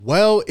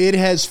Well, it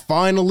has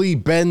finally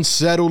been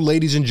settled,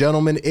 ladies and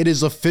gentlemen. It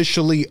is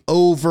officially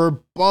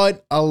over,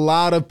 but a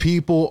lot of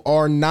people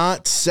are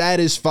not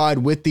satisfied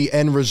with the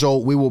end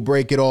result. We will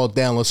break it all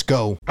down. Let's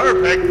go.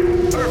 Perfect.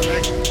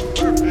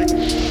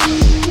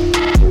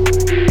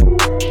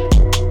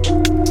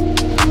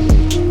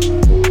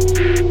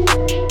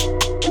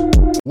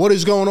 What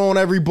is going on,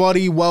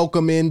 everybody?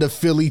 Welcome into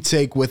Philly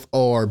Take with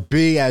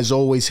RB. As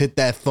always, hit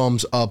that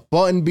thumbs up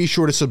button. Be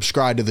sure to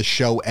subscribe to the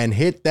show and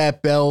hit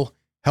that bell.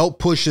 Help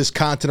push this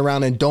content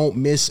around and don't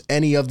miss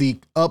any of the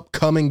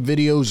upcoming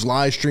videos,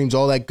 live streams,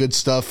 all that good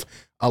stuff.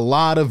 A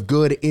lot of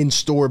good in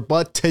store.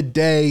 But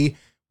today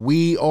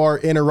we are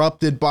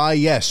interrupted by,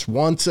 yes,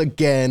 once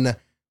again,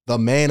 the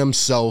man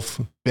himself,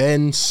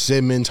 Ben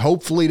Simmons.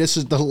 Hopefully this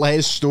is the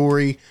last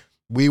story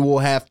we will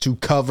have to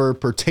cover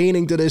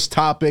pertaining to this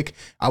topic.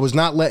 I was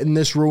not letting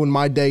this ruin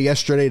my day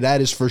yesterday,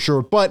 that is for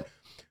sure. But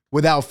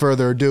without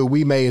further ado,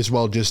 we may as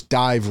well just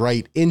dive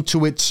right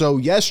into it. So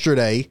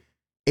yesterday,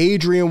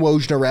 Adrian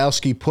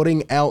Wojnarowski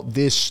putting out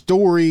this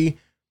story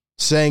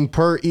saying,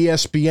 per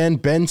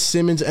ESPN, Ben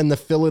Simmons and the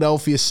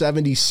Philadelphia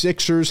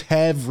 76ers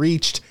have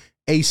reached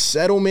a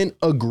settlement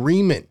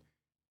agreement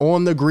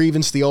on the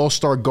grievance the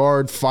All-Star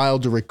guard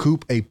filed to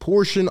recoup a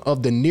portion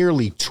of the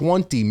nearly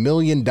 $20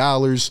 million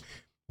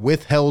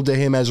withheld to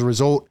him as a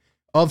result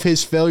of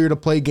his failure to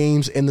play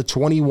games in the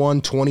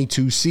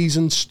 21-22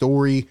 season.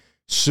 Story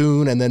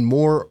soon, and then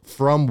more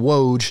from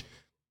Woj.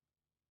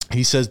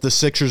 He says the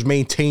Sixers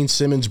maintain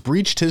Simmons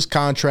breached his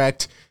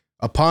contract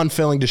upon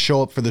failing to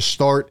show up for the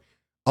start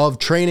of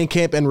training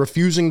camp and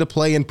refusing to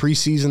play in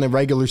preseason and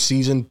regular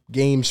season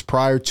games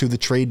prior to the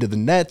trade to the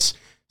Nets.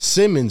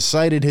 Simmons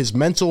cited his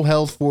mental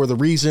health for the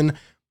reason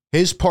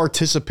his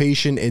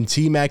participation in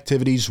team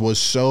activities was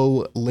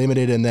so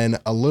limited. And then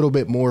a little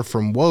bit more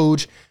from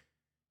Woj.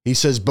 He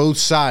says both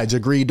sides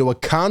agreed to a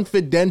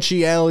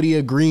confidentiality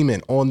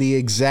agreement on the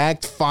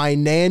exact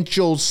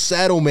financial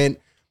settlement,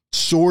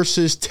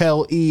 sources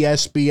tell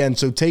ESPN.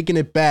 So taking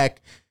it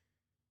back,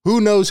 who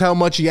knows how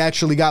much he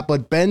actually got,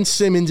 but Ben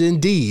Simmons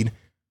indeed,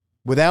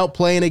 without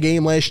playing a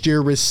game last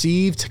year,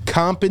 received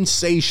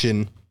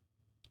compensation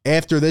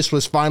after this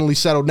was finally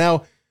settled.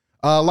 Now,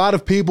 a lot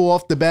of people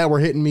off the bat were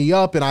hitting me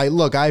up, and I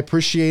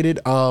appreciate it.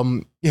 A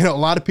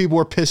lot of people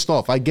were pissed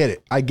off. I get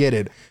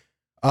it.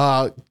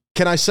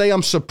 Can I say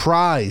I'm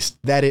surprised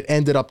that it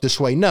ended up this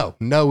way? No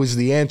is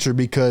the answer,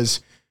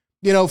 because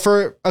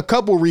for a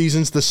couple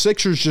reasons, the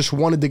Sixers just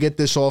wanted to get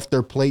this off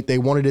their plate. They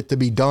wanted it to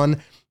be done.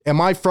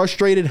 Am I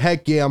frustrated?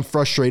 Heck yeah, I'm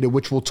frustrated,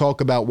 which we'll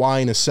talk about why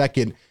in a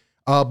second.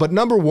 But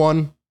number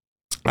one,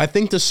 I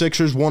think the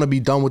Sixers want to be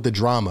done with the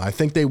drama. I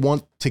think they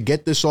want to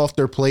get this off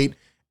their plate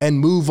and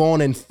move on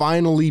and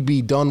finally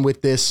be done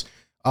with this.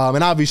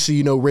 And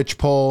obviously, Rich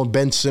Paul and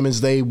Ben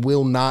Simmons, they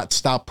will not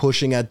stop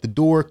pushing at the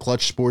door.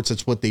 Clutch Sports,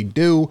 that's what they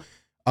do.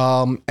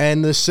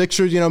 And the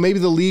Sixers, maybe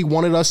the league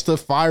wanted us to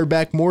fire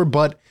back more,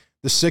 but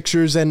the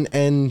Sixers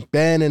and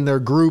Ben and their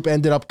group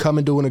ended up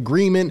coming to an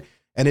agreement,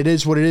 and it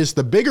is what it is.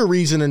 The bigger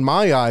reason in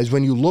my eyes,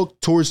 when you look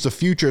towards the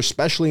future,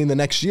 especially in the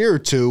next year or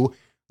two,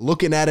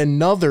 looking at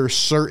another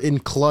certain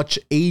Clutch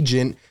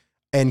agent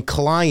and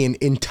client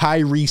in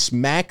Tyrese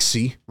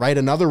Maxey, right?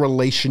 Another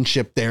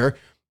relationship there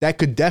that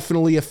could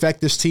definitely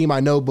affect this team.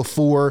 I know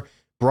before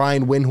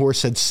Brian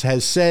Windhorst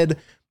has said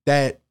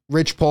that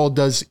Rich Paul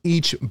does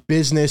each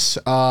business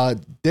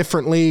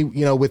differently,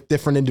 with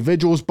different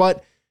individuals,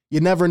 but you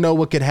never know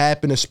what could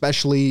happen,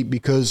 especially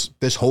because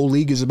this whole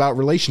league is about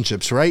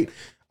relationships, right?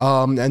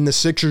 And the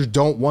Sixers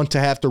don't want to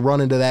have to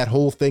run into that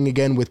whole thing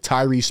again with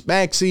Tyrese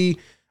Maxey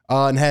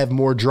and have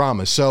more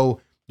drama.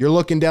 So you're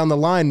looking down the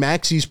line,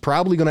 Maxey's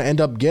probably going to end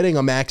up getting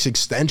a max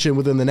extension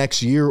within the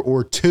next year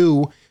or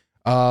two.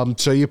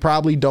 So you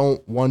probably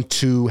don't want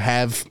to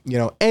have,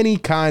 any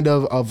kind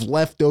of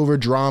leftover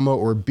drama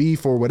or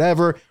beef or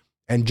whatever,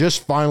 and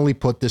just finally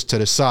put this to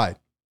the side.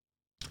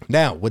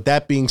 Now, with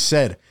that being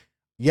said,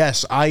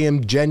 yes, I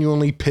am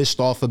genuinely pissed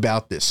off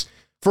about this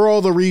for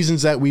all the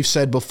reasons that we've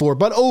said before.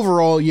 But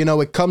overall,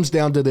 it comes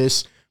down to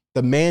this.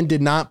 The man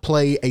did not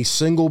play a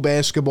single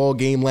basketball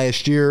game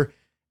last year.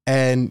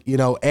 And,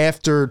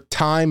 after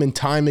time and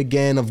time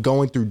again of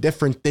going through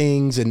different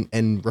things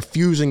and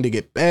refusing to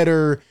get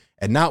better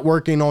and not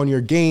working on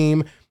your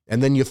game,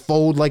 and then you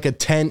fold like a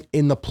tent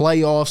in the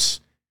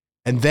playoffs,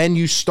 and then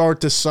you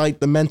start to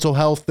cite the mental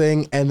health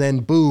thing, and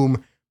then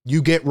boom,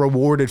 you get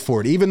rewarded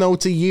for it. Even though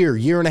it's a year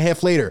and a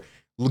half later,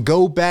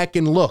 go back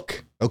and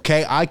look,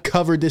 okay? I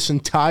covered this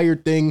entire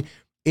thing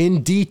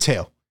in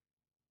detail.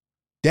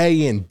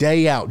 Day in,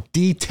 day out,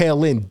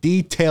 detail in,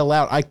 detail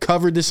out. I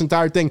covered this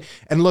entire thing.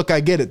 And look, I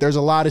get it. There's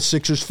a lot of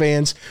Sixers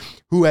fans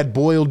who had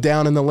boiled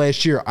down in the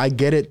last year. I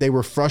get it. They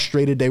were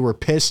frustrated. They were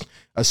pissed,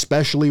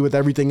 especially with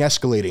everything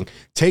escalating.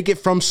 Take it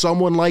from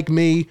someone like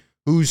me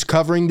who's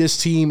covering this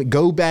team.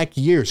 Go back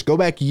years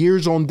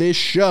on this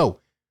show.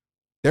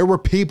 There were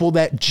people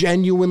that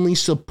genuinely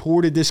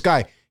supported this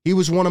guy. He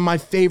was one of my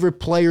favorite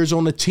players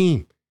on the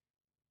team.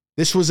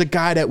 This was a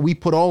guy that we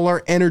put all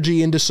our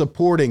energy into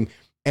supporting,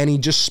 and he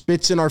just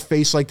spits in our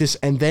face like this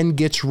and then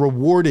gets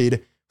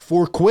rewarded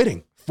for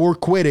quitting.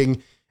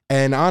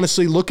 And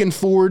honestly, looking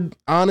forward,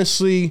 a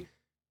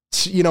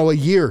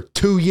year,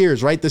 2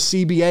 years, right? The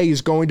CBA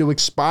is going to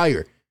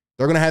expire.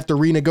 They're going to have to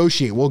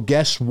renegotiate. Well,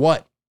 guess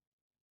what?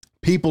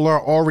 People are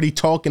already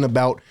talking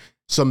about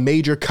some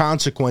major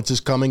consequences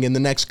coming in the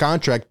next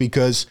contract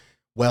because,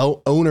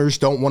 well, owners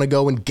don't want to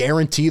go and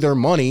guarantee their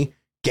money,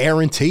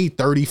 guarantee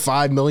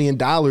 $35 million,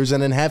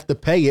 and then have to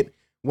pay it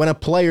when a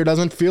player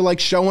doesn't feel like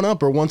showing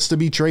up or wants to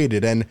be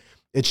traded. And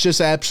it's just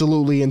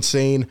absolutely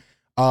insane.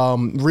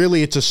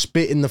 Really, it's a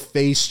spit in the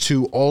face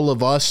to all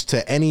of us,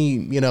 to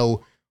any,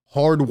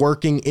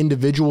 hardworking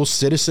individual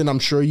citizen. I'm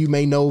sure you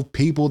may know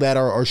people that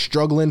are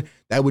struggling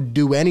that would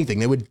do anything.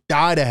 They would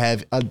die to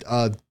have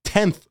a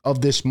tenth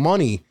of this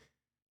money.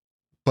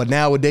 But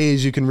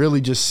nowadays, you can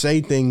really just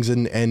say things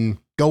and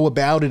go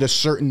about it a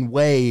certain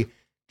way,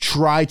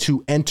 try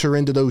to enter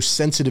into those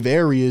sensitive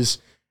areas,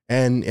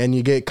 and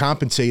you get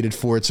compensated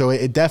for it. So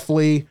it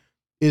definitely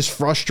is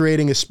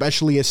frustrating,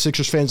 especially as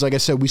Sixers fans. Like I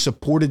said, we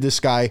supported this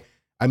guy.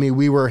 I mean,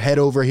 we were head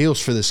over heels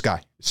for this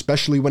guy,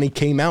 especially when he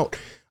came out.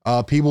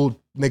 People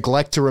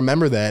neglect to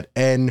remember that.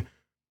 And,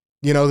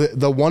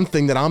 the one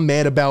thing that I'm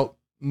mad about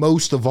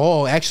most of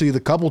all, actually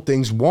the couple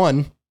things.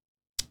 One,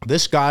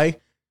 this guy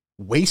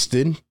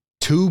wasted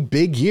 2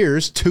 big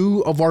years,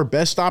 2 of our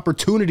best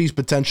opportunities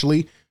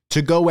potentially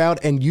to go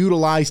out and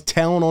utilize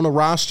talent on a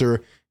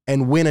roster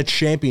and win a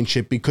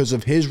championship because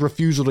of his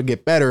refusal to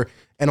get better.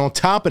 And on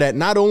top of that,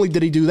 not only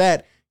did he do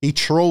that, he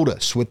trolled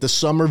us with the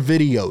summer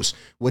videos,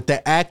 with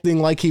the acting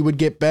like he would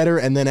get better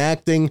and then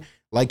acting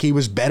like he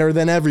was better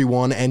than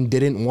everyone and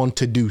didn't want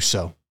to do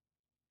so.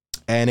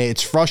 And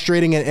it's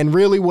frustrating. And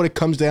really what it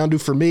comes down to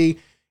for me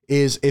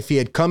is if he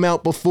had come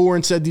out before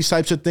and said these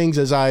types of things,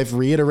 as I've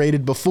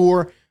reiterated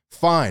before,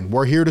 fine,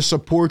 we're here to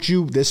support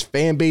you. This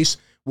fan base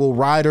will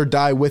ride or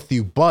die with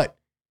you. But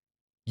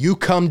you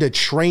come to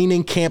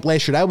training camp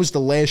last year. That was the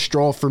last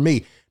straw for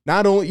me.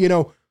 Not only,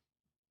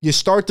 you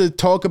start to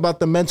talk about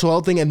the mental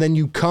health thing, and then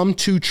you come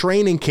to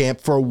training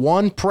camp for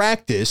one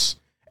practice,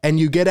 and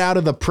you get out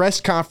of the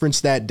press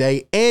conference that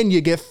day, and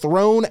you get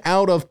thrown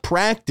out of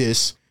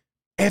practice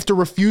after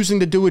refusing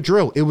to do a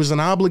drill. It was an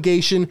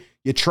obligation.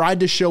 You tried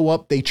to show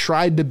up. They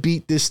tried to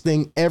beat this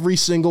thing every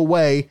single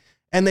way,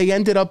 and they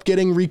ended up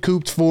getting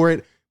recouped for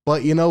it.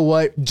 But you know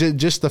what?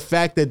 Just the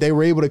fact that they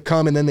were able to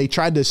come and then they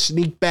tried to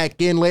sneak back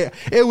in later,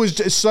 it was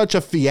just such a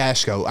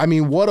fiasco. I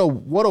mean, what a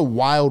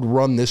wild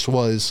run this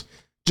was,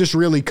 just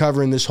really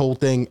covering this whole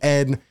thing.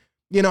 And,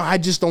 I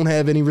just don't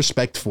have any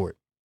respect for it.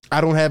 I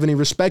don't have any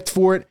respect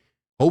for it.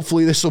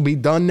 Hopefully this will be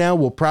done now.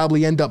 We'll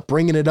probably end up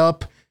bringing it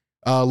up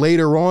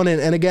later on.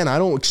 And again, I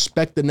don't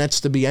expect the Nets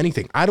to be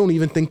anything. I don't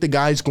even think the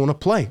guy's going to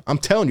play. I'm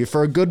telling you,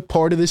 for a good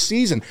part of this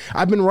season.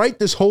 I've been right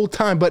this whole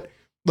time, but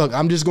look,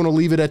 I'm just going to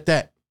leave it at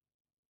that.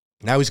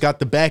 Now he's got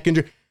the back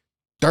injury.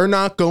 They're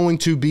not going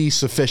to be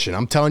sufficient.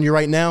 I'm telling you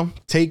right now,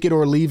 take it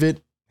or leave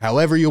it,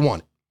 however you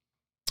want it.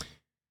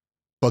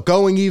 But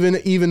going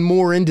even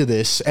more into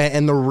this,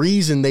 and the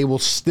reason they will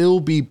still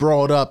be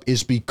brought up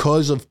is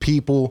because of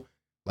people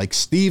like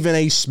Stephen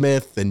A.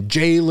 Smith and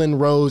Jalen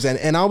Rose,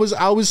 and I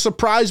was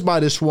surprised by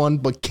this one,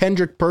 but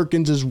Kendrick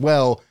Perkins as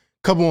well.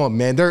 Come on,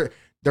 man.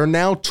 They're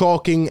now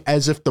talking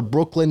as if the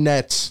Brooklyn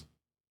Nets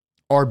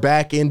are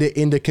back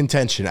into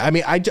contention. I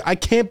mean, I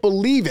can't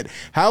believe it.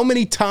 How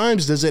many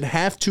times does it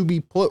have to be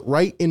put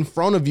right in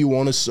front of you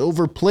on a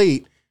silver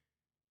plate?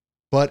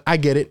 But I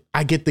get it.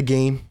 I get the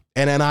game.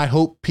 And I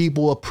hope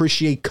people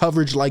appreciate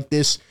coverage like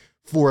this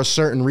for a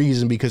certain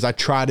reason, because I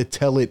try to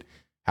tell it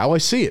how I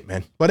see it,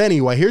 man. But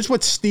anyway, here's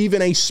what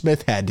Stephen A.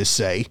 Smith had to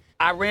say.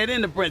 I ran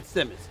into Brent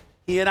Simmons.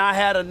 He and I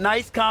had a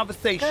nice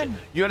conversation.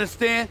 You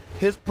understand?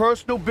 His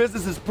personal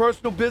business is his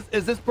personal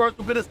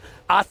business.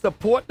 I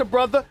support the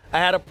brother. I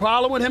had a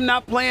problem with him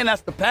not playing.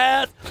 That's the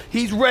past.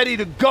 He's ready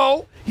to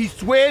go. He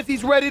swears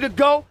he's ready to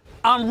go.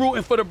 I'm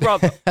rooting for the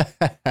brother.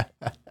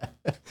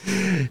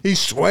 He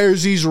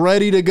swears he's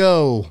ready to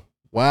go.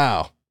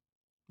 Wow.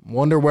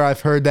 Wonder where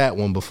I've heard that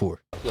one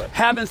before.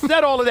 Having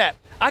said all of that,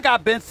 I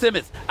got Ben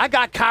Simmons. I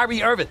got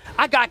Kyrie Irving.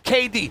 I got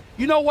KD.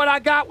 You know what I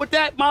got with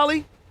that,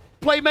 Molly?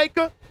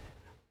 Playmaker?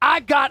 I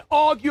got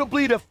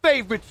arguably the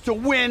favorites to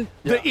win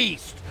the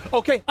East.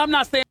 Okay, I'm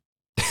not saying.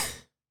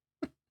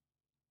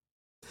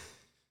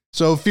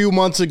 So a few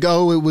months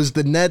ago, it was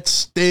the Nets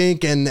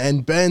stink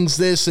and Ben's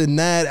this and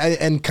that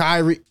and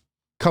Kyrie.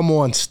 Come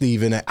on,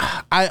 Stephen.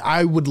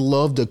 I would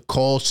love to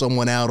call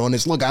someone out on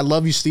this. Look, I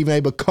love you, Stephen A.,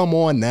 but come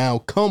on now.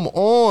 Come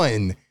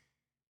on.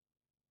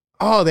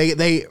 Oh,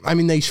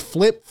 they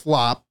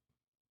flip-flop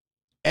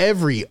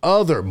every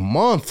other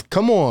month.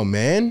 Come on,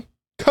 man.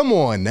 Come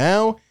on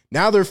now.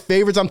 Now they're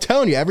favorites. I'm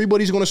telling you,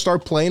 everybody's going to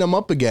start playing them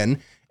up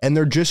again, and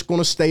they're just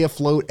going to stay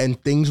afloat,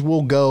 and things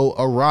will go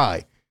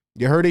awry.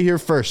 You heard it here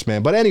first,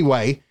 man. But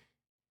anyway,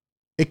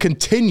 it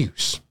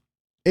continues.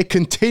 It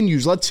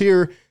continues. Let's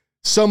hear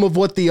some of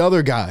what the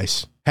other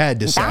guys had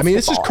to say. I mean,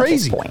 this is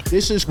crazy.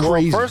 This is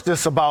crazy. Well, first,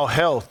 it's about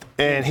health,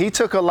 and he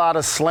took a lot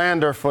of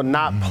slander for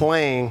not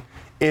playing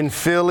in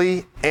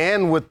Philly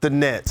and with the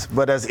Nets.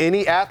 But as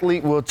any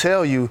athlete will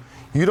tell you,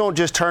 you don't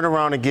just turn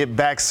around and get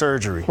back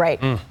surgery.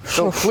 Right.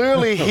 So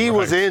clearly he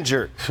was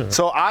injured.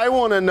 So I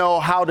want to know,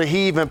 how did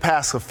he even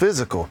pass a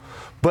physical?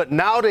 But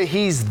now that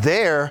he's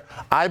there,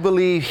 I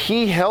believe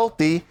he's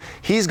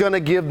going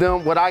to give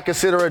them what I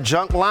consider a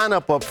junk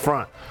lineup up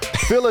front.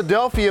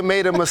 Philadelphia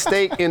made a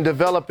mistake in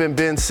developing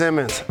Ben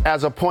Simmons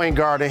as a point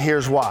guard, and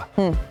here's why.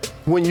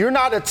 When you're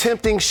not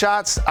attempting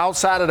shots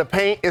outside of the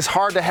paint, it's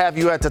hard to have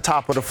you at the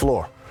top of the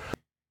floor.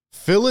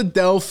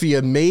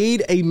 Philadelphia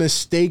made a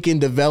mistake in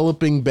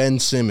developing Ben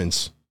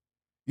Simmons.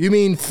 You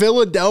mean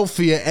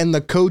Philadelphia and the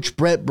coach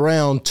Brett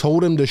Brown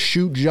told him to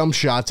shoot jump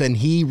shots and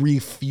he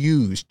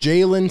refused?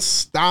 Jalen,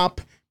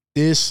 stop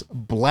this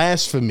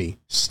blasphemy.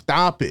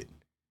 Stop it.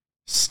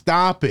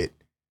 Stop it.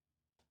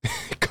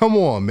 Come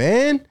on,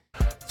 man.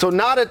 So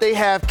now that they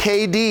have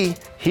KD,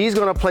 he's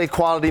going to play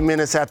quality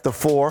minutes at the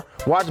 4.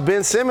 Watch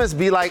Ben Simmons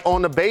be like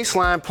on the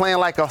baseline playing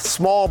like a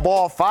small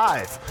ball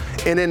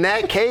 5. And in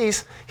that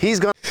case, he's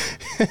going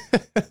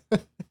to...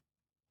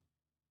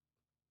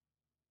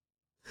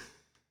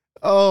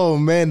 Oh,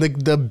 man,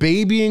 the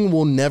babying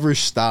will never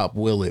stop,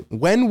 will it?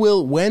 When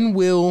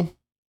will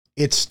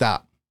it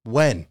stop?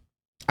 When?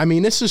 I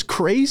mean, this is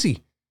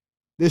crazy.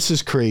 This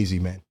is crazy,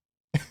 man.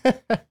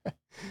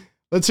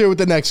 Let's hear what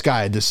the next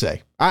guy had to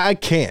say. I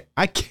can't,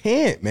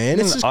 man.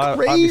 This is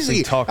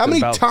crazy. How many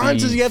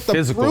times does he have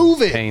to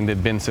prove it? Pain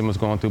that Ben Simmons was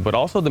going through, but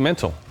also the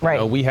mental. Right. You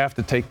know, we have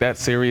to take that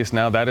serious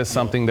now. That is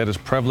something that is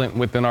prevalent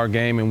within our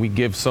game, and we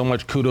give so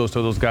much kudos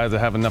to those guys that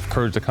have enough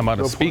courage to come out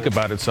and speak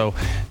about it. So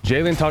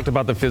Jalen talked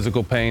about the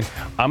physical pain.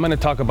 I'm going to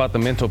talk about the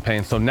mental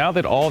pain. So now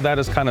that all that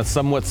is kind of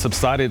somewhat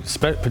subsided,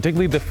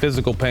 particularly the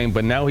physical pain,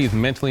 but now he's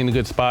mentally in a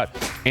good spot,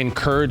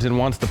 encouraged and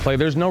wants to play,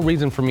 there's no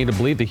reason for me to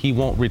believe that he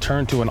won't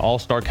return to an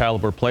all-star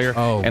caliber player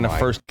and a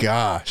first.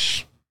 Gosh.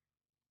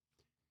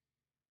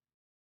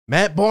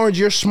 Matt Barnes,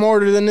 you're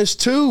smarter than this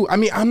too. I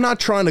mean, I'm not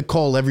trying to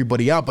call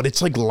everybody out, but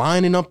it's like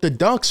lining up the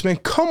ducks, man.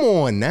 Come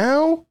on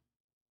now.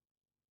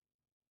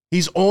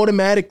 He's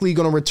automatically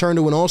going to return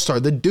to an all-star.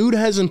 The dude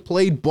hasn't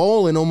played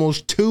ball in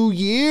almost 2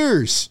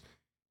 years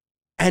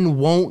and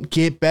won't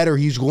get better.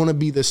 He's going to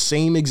be the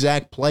same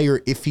exact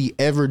player if he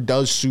ever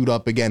does suit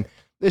up again.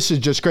 This is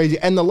just crazy.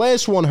 And the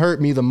last one hurt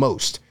me the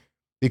most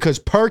because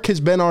Perk has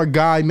been our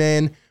guy,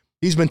 man.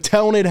 He's been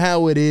telling it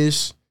how it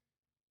is.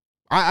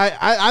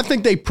 I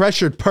think they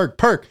pressured Perk.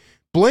 Perk,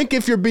 blink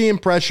if you're being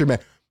pressured, man.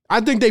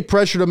 I think they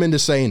pressured him into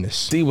saying this.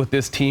 See what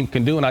this team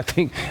can do, and I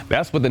think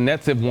that's what the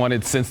Nets have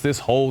wanted since this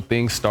whole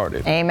thing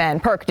started. Amen.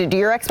 Perk, do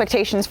your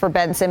expectations for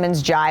Ben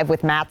Simmons jive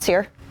with Matt's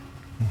here?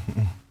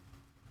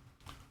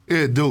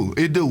 It do.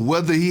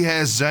 Whether he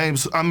has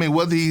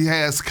whether he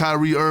has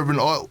Kyrie Irving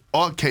or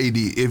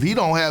KD, if he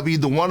don't have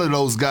either one of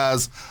those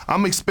guys,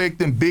 I'm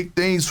expecting big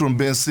things from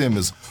Ben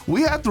Simmons.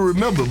 We have to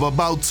remember,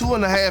 about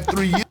 2.5,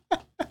 3 years.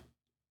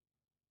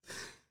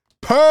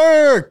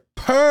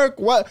 Perk,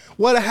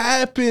 what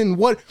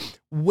happened?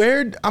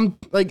 I'm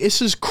like,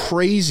 this is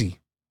crazy.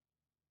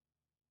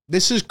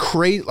 This is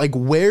crazy. Like,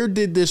 where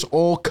did this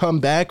all come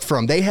back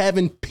from? They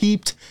haven't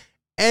peeped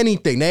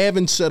anything. They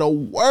haven't said a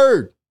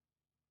word.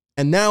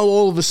 And now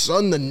all of a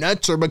sudden the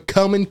Nets are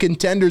becoming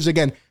contenders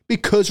again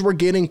because we're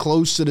getting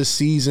close to the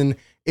season.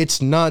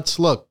 It's nuts.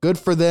 Look, good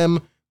for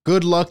them.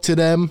 Good luck to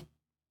them.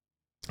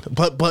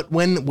 But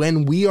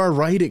when we are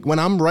right, when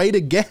I'm right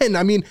again,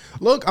 I mean,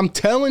 look, I'm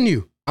telling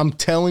you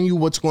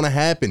what's going to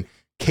happen.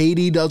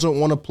 KD doesn't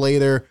want to play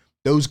there.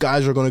 Those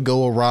guys are going to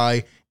go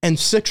awry. And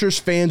Sixers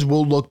fans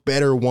will look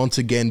better once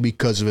again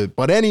because of it.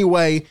 But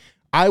anyway,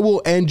 I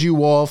will end you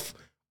off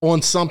on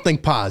something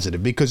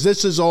positive because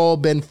this has all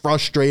been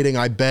frustrating,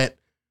 I bet.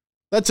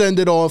 Let's end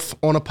it off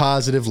on a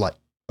positive light.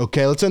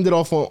 Okay, let's end it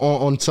off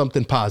on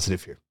something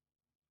positive here.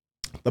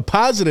 The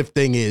positive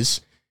thing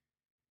is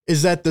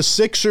that the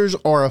Sixers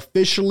are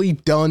officially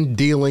done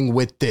dealing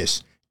with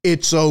this.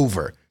 It's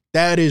over.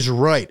 That is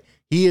right.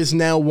 He is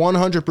now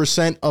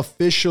 100%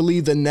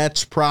 officially the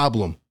Nets'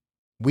 problem.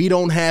 We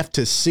don't have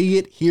to see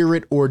it, hear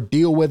it, or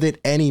deal with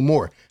it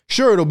anymore.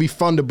 Sure, it'll be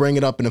fun to bring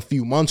it up in a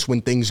few months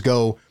when things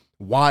go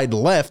wide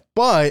left,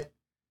 but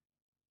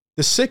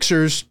the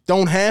Sixers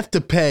don't have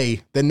to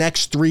pay the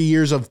next 3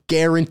 years of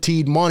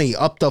guaranteed money,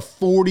 up to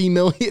 $40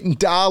 million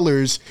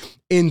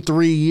in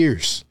 3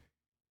 years.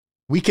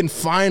 We can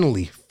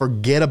finally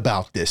forget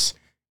about this.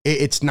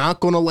 It's not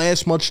going to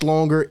last much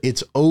longer.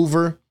 It's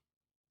over.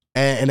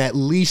 And at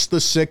least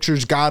the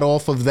Sixers got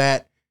off of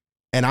that.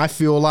 And I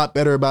feel a lot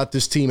better about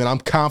this team. And I'm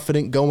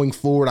confident going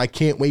forward. I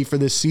can't wait for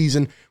this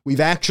season. We've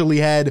actually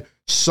had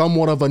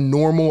somewhat of a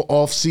normal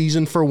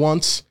offseason for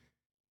once.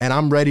 And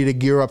I'm ready to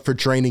gear up for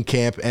training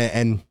camp.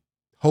 And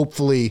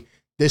hopefully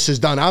this is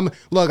done.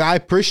 Look, I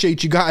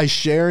appreciate you guys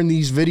sharing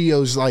these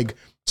videos, like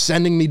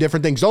sending me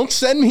different things. Don't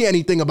send me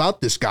anything about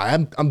this guy.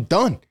 I'm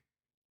done.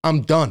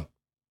 I'm done.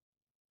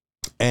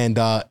 And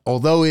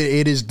although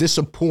it is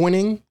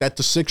disappointing that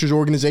the Sixers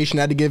organization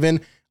had to give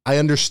in, I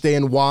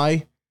understand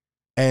why.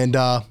 And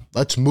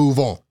let's move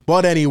on.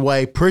 But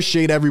anyway,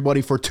 appreciate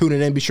everybody for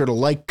tuning in. Be sure to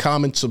like,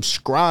 comment,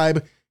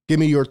 subscribe. Give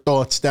me your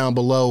thoughts down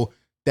below.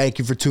 Thank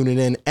you for tuning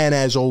in. And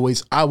as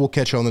always, I will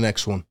catch you on the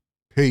next one.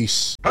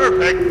 Peace.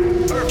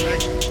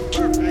 Perfect.